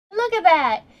Look at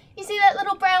that. You see that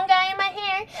little brown guy in my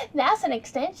hair? That's an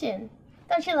extension.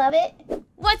 Don't you love it?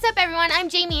 What's up, everyone? I'm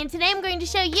Jamie, and today I'm going to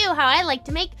show you how I like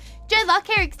to make dreadlock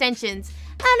hair extensions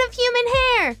out of human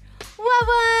hair.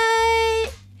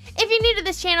 What? If you're new to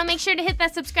this channel, make sure to hit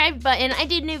that subscribe button. I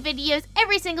do new videos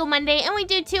every single Monday, and we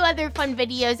do 2 other fun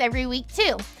videos every week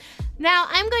too. Now,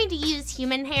 I'm going to use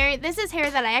human hair. This is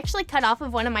hair that I actually cut off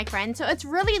of one of my friends, so it's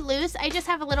really loose. I just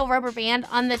have a little rubber band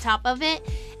on the top of it.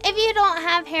 If you don't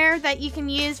have hair that you can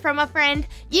use from a friend,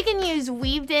 you can use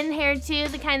weaved in hair too,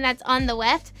 the kind that's on the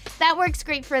weft. That works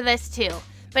great for this too.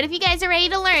 But if you guys are ready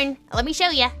to learn, let me show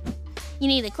you. You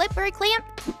need a clip or a clamp,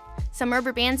 some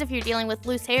rubber bands if you're dealing with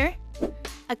loose hair,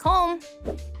 a comb,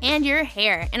 and your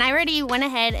hair. And I already went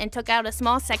ahead and took out a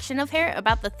small section of hair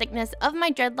about the thickness of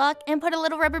my dreadlock and put a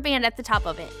little rubber band at the top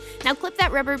of it. Now clip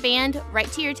that rubber band right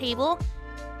to your table,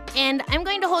 and I'm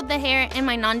going to hold the hair in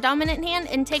my non-dominant hand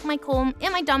and take my comb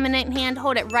in my dominant hand,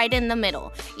 hold it right in the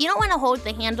middle. You don't want to hold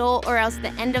the handle or else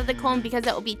the end of the comb because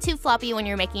it will be too floppy when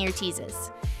you're making your teases.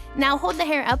 Now hold the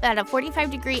hair up at a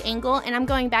 45-degree angle, and I'm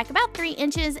going back about 3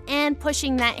 inches and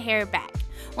pushing that hair back.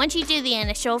 Once you do the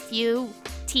initial few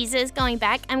teases going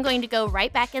back, I'm going to go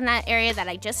right back in that area that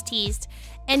I just teased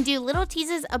and do little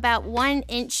teases about 1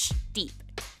 inch deep.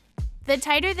 The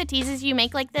tighter the teases you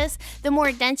make like this, the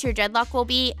more dense your dreadlock will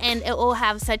be, and it will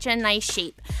have such a nice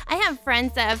shape. I have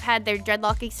friends that have had their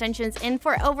dreadlock extensions in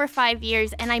for over 5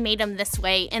 years, and I made them this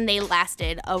way, and they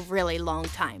lasted a really long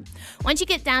time. Once you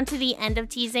get down to the end of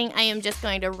teasing, I am just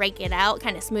going to rake it out,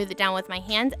 kind of smooth it down with my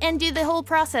hands, and do the whole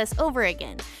process over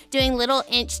again, doing little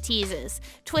inch teases.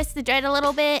 Twist the dread a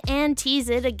little bit, and tease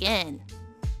it again.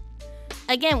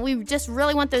 Again, we just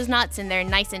really want those knots in there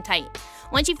nice and tight.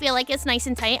 Once you feel like it's nice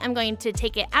and tight, I'm going to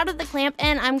take it out of the clamp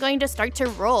and I'm going to start to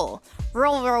roll.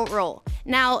 Roll, roll, roll.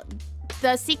 Now,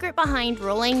 the secret behind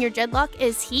rolling your dreadlock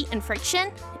is heat and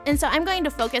friction. And so I'm going to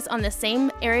focus on the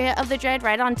same area of the dread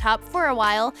right on top for a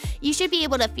while. You should be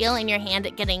able to feel in your hand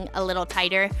it getting a little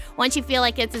tighter. Once you feel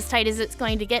like it's as tight as it's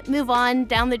going to get, move on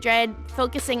down the dread,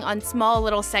 focusing on small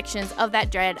little sections of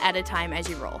that dread at a time as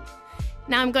you roll.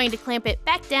 Now I'm going to clamp it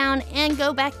back down and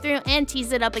go back through and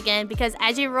tease it up again, because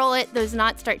as you roll it, those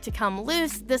knots start to come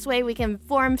loose. This way we can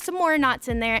form some more knots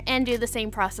in there and do the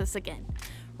same process again.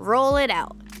 Roll it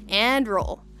out and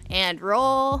roll and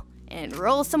roll and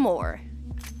roll some more.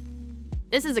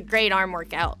 This is a great arm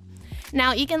workout.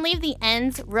 Now you can leave the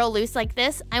ends real loose like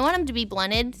this. I want them to be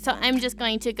blunted, so I'm just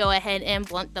going to go ahead and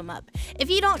blunt them up. If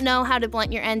you don't know how to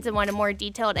blunt your ends and want a more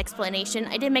detailed explanation,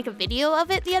 I did make a video of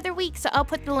it the other week, so I'll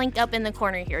put the link up in the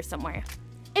corner here somewhere.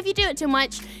 If you do it too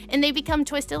much and they become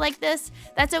twisted like this,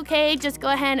 that's okay. Just go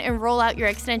ahead and roll out your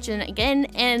extension again,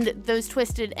 and those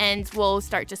twisted ends will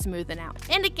start to smoothen out.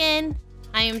 And again,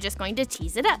 I am just going to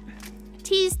tease it up.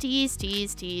 Tease, tease,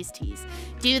 tease, tease, tease.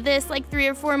 Do this like 3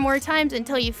 or 4 more times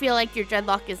until you feel like your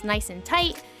dreadlock is nice and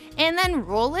tight, and then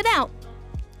roll it out.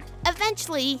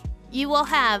 Eventually, you will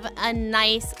have a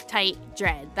nice tight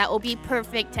dread that will be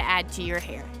perfect to add to your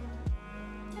hair.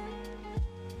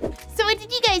 So what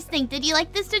did you guys think? Did you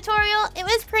like this tutorial? It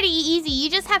was pretty easy. You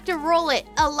just have to roll it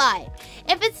a lot.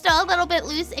 If it's still a little bit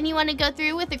loose and you want to go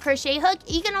through with a crochet hook,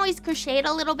 you can always crochet it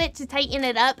a little bit to tighten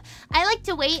it up. I like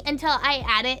to wait until I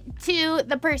add it to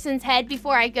the person's head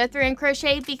before I go through and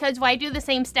crochet, because why do the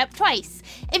same step twice?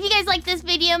 If you guys like this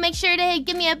video, make sure to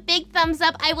give me a big thumbs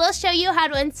up. I will show you how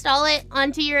to install it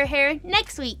onto your hair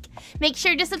next week. Make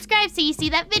sure to subscribe so you see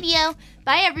that video.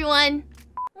 Bye everyone.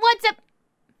 What's up?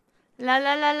 La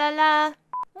la la la la.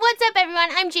 What's up everyone?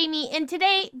 I'm Jamie, and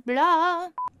today, blah.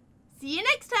 See you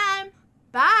next time.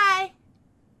 Bye.